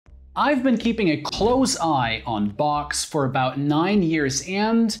I've been keeping a close eye on Box for about 9 years,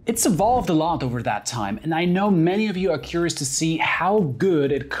 and it's evolved a lot over that time, and I know many of you are curious to see how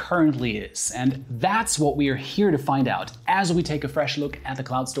good it currently is, and that's what we are here to find out as we take a fresh look at the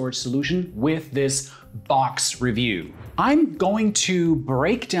cloud storage solution with this Box review. I'm going to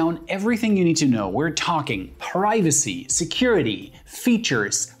break down everything you need to know. We're talking privacy, security,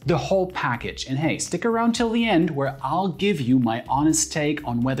 features, the whole package. And hey, stick around till the end where I'll give you my honest take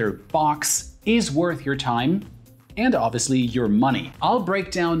on whether Box is worth your time and obviously your money. I'll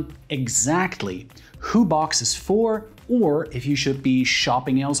break down exactly who Box is for, or if you should be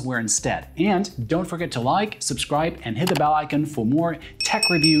shopping elsewhere instead. And don't forget to like, subscribe, and hit the bell icon for more tech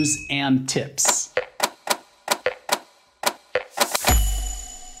reviews and tips.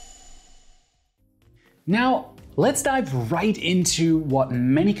 Now, let's dive right into what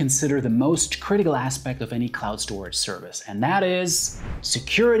many consider the most critical aspect of any cloud storage service, and that is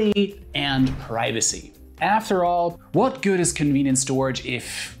security and privacy. After all, what good is convenient storage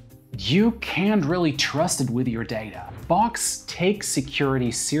if you can't really trust it with your data? Box takes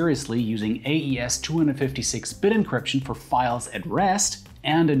security seriously using AES 256-bit encryption for files at rest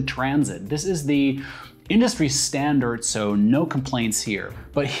and in transit. This is the industry standard, so no complaints here.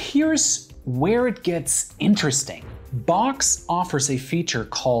 But here's where it gets interesting. Box offers a feature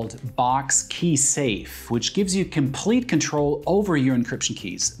called Box Key Safe, which gives you complete control over your encryption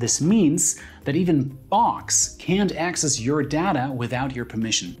keys. This means that even Box can't access your data without your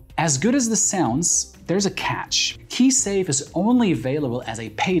permission. As good as this sounds, there's a catch. Key Safe is only available as a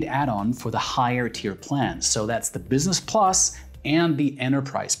paid add-on for the higher tier plans, so that's the Business Plus and the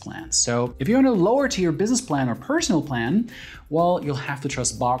Enterprise plan. So if you're in a lower tier business plan or personal plan, well, you'll have to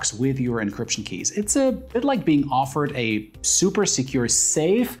trust Box with your encryption keys. It's a bit like being offered a super secure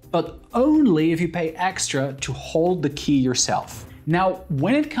safe, but only if you pay extra to hold the key yourself. Now,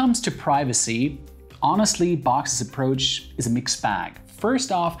 when it comes to privacy, honestly, Box's approach is a mixed bag.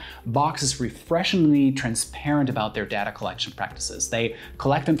 First off, Box is refreshingly transparent about their data collection practices. They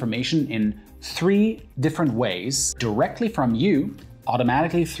collect information in 3 different ways: directly from you,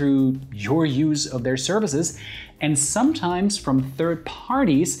 automatically through your use of their services, and sometimes from third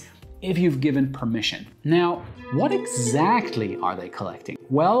parties if you've given permission. Now, what exactly are they collecting?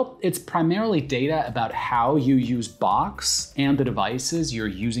 Well, it's primarily data about how you use Box and the devices you're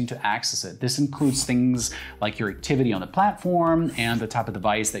using to access it. This includes things like your activity on the platform and the type of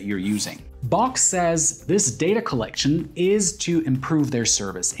device that you're using. Box says this data collection is to improve their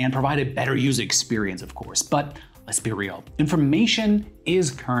service and provide a better user experience, of course, but let's be real. Information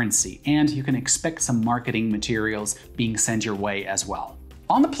is currency, and you can expect some marketing materials being sent your way as well.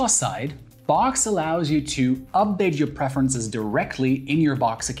 On the plus side, Box allows you to update your preferences directly in your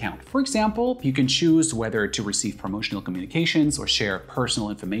Box account. For example, you can choose whether to receive promotional communications or share personal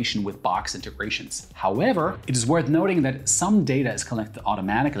information with Box integrations. However, it is worth noting that some data is collected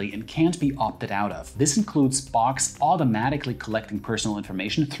automatically and can't be opted out of. This includes Box automatically collecting personal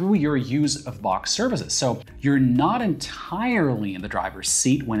information through your use of Box services. So you're not entirely in the driver's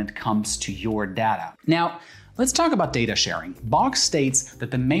seat when it comes to your data. Now, let's talk about data sharing. Box states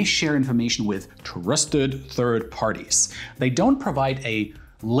that they may share information with trusted third parties. They don't provide a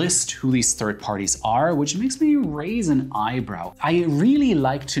list who these third parties are, which makes me raise an eyebrow. I really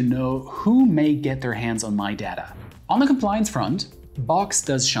like to know who may get their hands on my data. On the compliance front, Box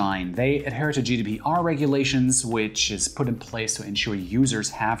does shine. They adhere to GDPR regulations, which is put in place to ensure users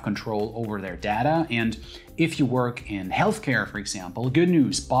have control over their data. And if you work in healthcare, for example, good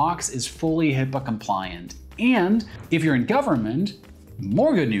news, Box is fully HIPAA compliant. And if you're in government,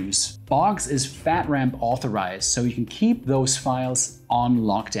 more good news, Box is FedRAMP authorized, so you can keep those files on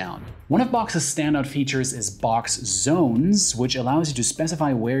lockdown. One of Box's standout features is Box Zones, which allows you to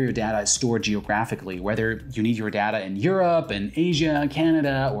specify where your data is stored geographically. Whether you need your data in Europe, in Asia,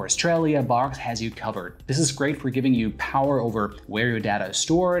 Canada, or Australia, Box has you covered. This is great for giving you power over where your data is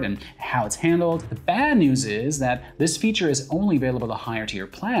stored and how it's handled. The bad news is that this feature is only available to higher tier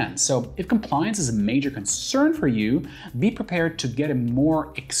plans. So if compliance is a major concern for you, be prepared to get a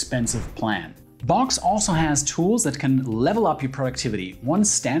more expensive plan. Box also has tools that can level up your productivity. One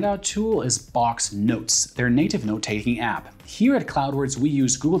standout tool is Box Notes, their native note-taking app. Here at CloudWords, we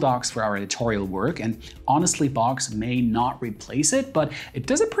use Google Docs for our editorial work, and honestly, Box may not replace it, but it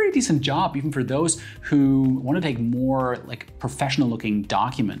does a pretty decent job even for those who want to take more professional-looking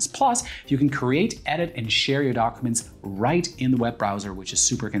documents. Plus, you can create, edit, and share your documents right in the web browser, which is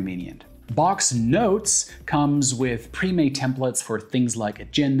super convenient. Box Notes comes with pre-made templates for things like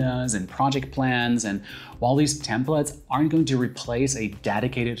agendas and project plans, and while these templates aren't going to replace a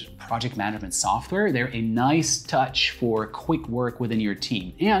dedicated project management software, they're a nice touch for quick work within your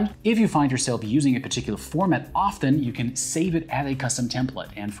team. And if you find yourself using a particular format often, you can save it as a custom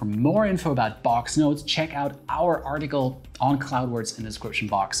template. And for more info about Box Notes, check out our article on CloudWords in the description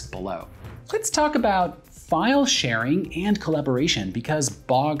box below. Let's talk about file sharing and collaboration, because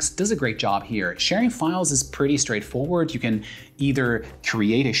Box does a great job here. Sharing files is pretty straightforward. You can either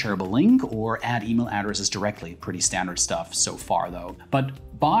create a shareable link or add email addresses directly. Pretty standard stuff so far though. But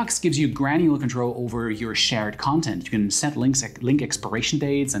Box gives you granular control over your shared content. You can set link expiration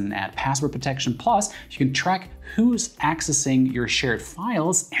dates and add password protection. Plus, you can track who's accessing your shared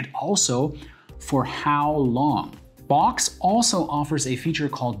files and also for how long. Box also offers a feature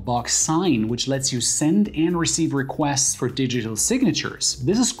called Box Sign, which lets you send and receive requests for digital signatures.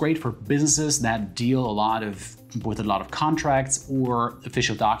 This is great for businesses that deal with a lot of contracts or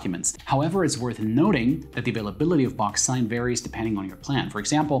official documents. However, it's worth noting that the availability of Box Sign varies depending on your plan. For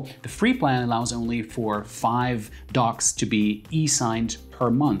example, the free plan allows only for 5 docs to be e-signed per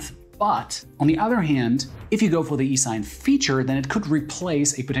month. But on the other hand, if you go for the e-sign feature, then it could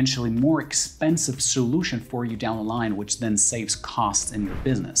replace a potentially more expensive solution for you down the line, which then saves costs in your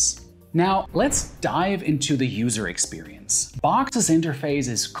business. Now, let's dive into the user experience. Box's interface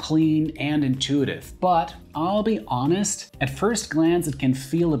is clean and intuitive, but I'll be honest, at first glance, it can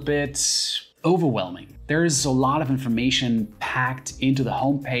feel a bit overwhelming. There's a lot of information packed into the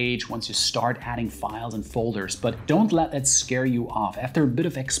homepage once you start adding files and folders, but don't let that scare you off. After a bit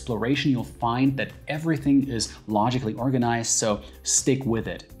of exploration, you'll find that everything is logically organized, so stick with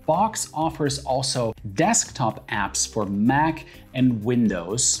it. Box offers also desktop apps for Mac and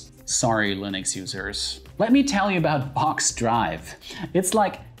Windows. Sorry, Linux users. Let me tell you about Box Drive. It's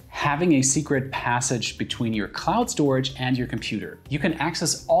like having a secret passage between your cloud storage and your computer. You can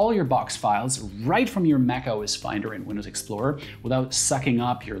access all your Box files right from your macOS Finder in Windows Explorer without sucking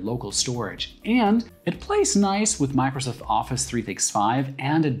up your local storage. And it plays nice with Microsoft Office 365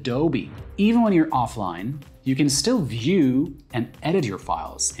 and Adobe. Even when you're offline, you can still view and edit your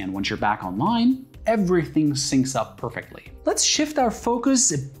files. And once you're back online, everything syncs up perfectly. Let's shift our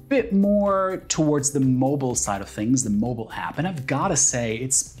focus a bit more towards the mobile side of things, the mobile app. And I've gotta say,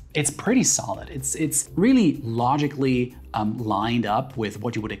 it's pretty solid. It's really logically lined up with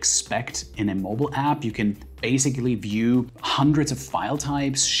what you would expect in a mobile app. You can basically view hundreds of file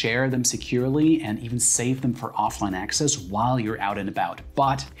types, share them securely, and even save them for offline access while you're out and about.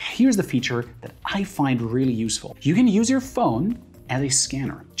 But here's the feature that I find really useful. You can use your phone as a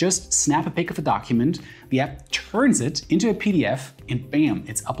scanner. Just snap a pic of a document, the app turns it into a PDF, and bam,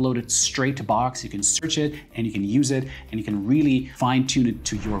 it's uploaded straight to Box. You can search it and you can use it and you can really fine-tune it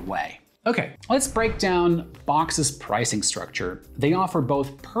to your way. Okay, let's break down Box's pricing structure. They offer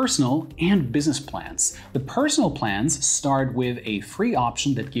both personal and business plans. The personal plans start with a free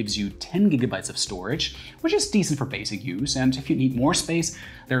option that gives you 10 gigabytes of storage, which is decent for basic use. And if you need more space,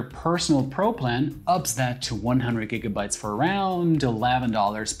 their personal pro plan ups that to 100 gigabytes for around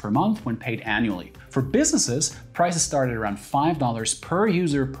 $11 per month when paid annually. For businesses, prices start at around $5 per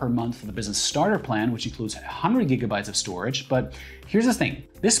user per month for the business starter plan, which includes 100 gigabytes of storage. But here's the thing,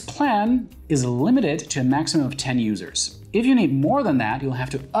 this plan is limited to a maximum of 10 users. If you need more than that, you'll have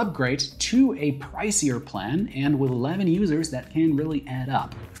to upgrade to a pricier plan, and with 11 users, that can really add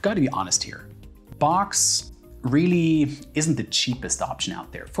up. I've got to be honest here. Box really isn't the cheapest option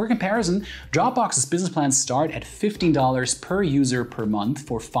out there. For comparison, Dropbox's business plans start at $15 per user per month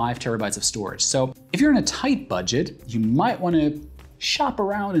for 5 terabytes of storage. So if you're in a tight budget, you might want to shop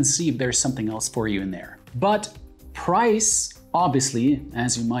around and see if there's something else for you in there. But price, obviously,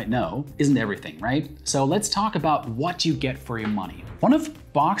 as you might know, isn't everything, right? So let's talk about what you get for your money. One of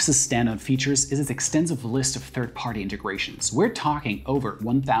Box's standout features is its extensive list of third-party integrations. We're talking over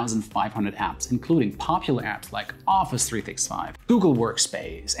 1,500 apps, including popular apps like Office 365, Google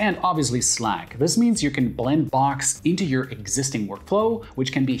Workspace, and obviously Slack. This means you can blend Box into your existing workflow,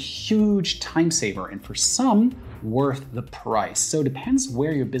 which can be a huge time saver, and for some, worth the price. So it depends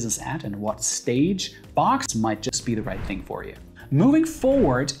where your business is at and what stage. Box might just be the right thing for you. Moving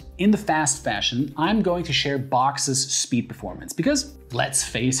forward in the fast fashion, I'm going to share Box's speed performance because let's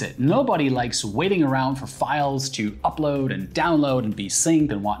face it, nobody likes waiting around for files to upload and download and be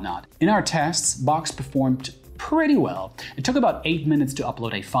synced and whatnot. In our tests, Box performed pretty well. It took about 8 minutes to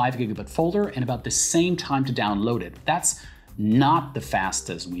upload a 5 gigabit folder and about the same time to download it. That's not the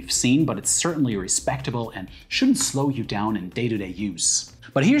fastest we've seen, but it's certainly respectable and shouldn't slow you down in day-to-day use.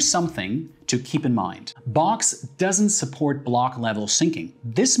 But here's something to keep in mind. Box doesn't support block level syncing.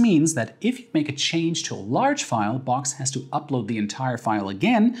 This means that if you make a change to a large file, Box has to upload the entire file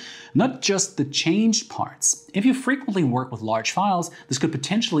again, not just the changed parts. If you frequently work with large files, this could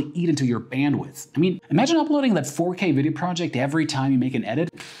potentially eat into your bandwidth. I mean, imagine uploading that 4K video project every time you make an edit.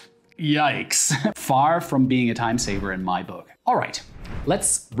 Yikes. Far from being a time saver in my book. All right,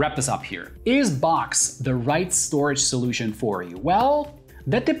 let's wrap this up here. Is Box the right storage solution for you? Well,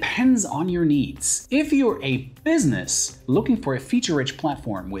 that depends on your needs. If you're a business looking for a feature-rich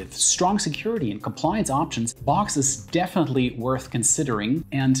platform with strong security and compliance options, Box is definitely worth considering,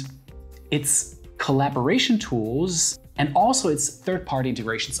 and its collaboration tools and also its third-party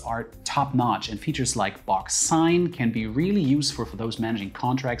integrations are top-notch, and features like Box Sign can be really useful for those managing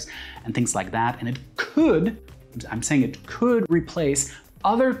contracts and things like that. And it could, I'm saying it could replace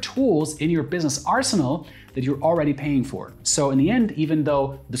other tools in your business arsenal that you're already paying for. So in the end, even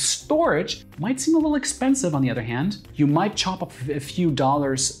though the storage might seem a little expensive, on the other hand, you might chop up a few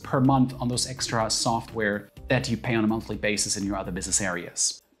dollars per month on those extra software that you pay on a monthly basis in your other business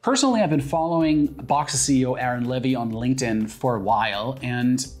areas. Personally, I've been following Box's CEO Aaron Levy on LinkedIn for a while,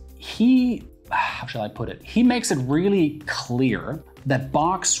 and he, how shall I put it? He makes it really clear that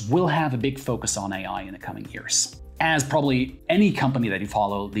Box will have a big focus on AI in the coming years. As probably any company that you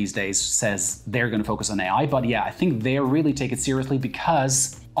follow these days says they're going to focus on AI, but yeah, I think they really take it seriously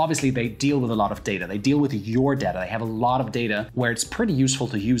because obviously they deal with a lot of data. They deal with your data. They have a lot of data where it's pretty useful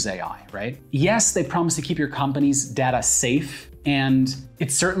to use AI, right? Yes, they promise to keep your company's data safe, and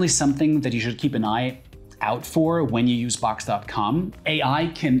it's certainly something that you should keep an eye out for when you use Box.com.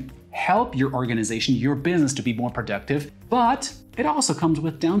 AI can help your organization, your business to be more productive, but it also comes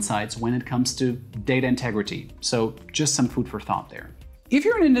with downsides when it comes to data integrity. So just some food for thought there. If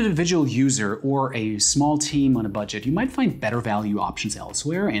you're an individual user or a small team on a budget, you might find better value options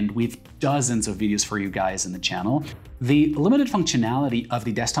elsewhere, and we've dozens of videos for you guys in the channel. The limited functionality of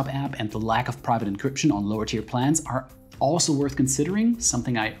the desktop app and the lack of private encryption on lower tier plans are also worth considering,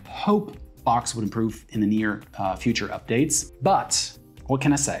 something I hope Box would improve in the near future updates. But what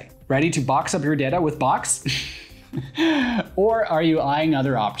can I say? Ready to box up your data with Box? Or are you eyeing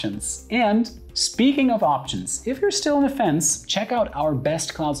other options? And speaking of options, if you're still on the fence, check out our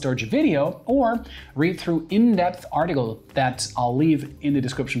best cloud storage video or read through in-depth article that I'll leave in the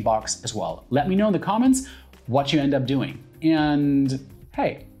description box as well. Let me know in the comments what you end up doing. And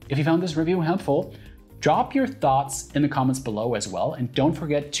hey, if you found this review helpful, drop your thoughts in the comments below as well. And don't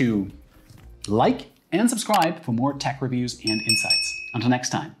forget to like and subscribe for more tech reviews and insights. Until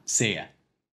next time, see ya.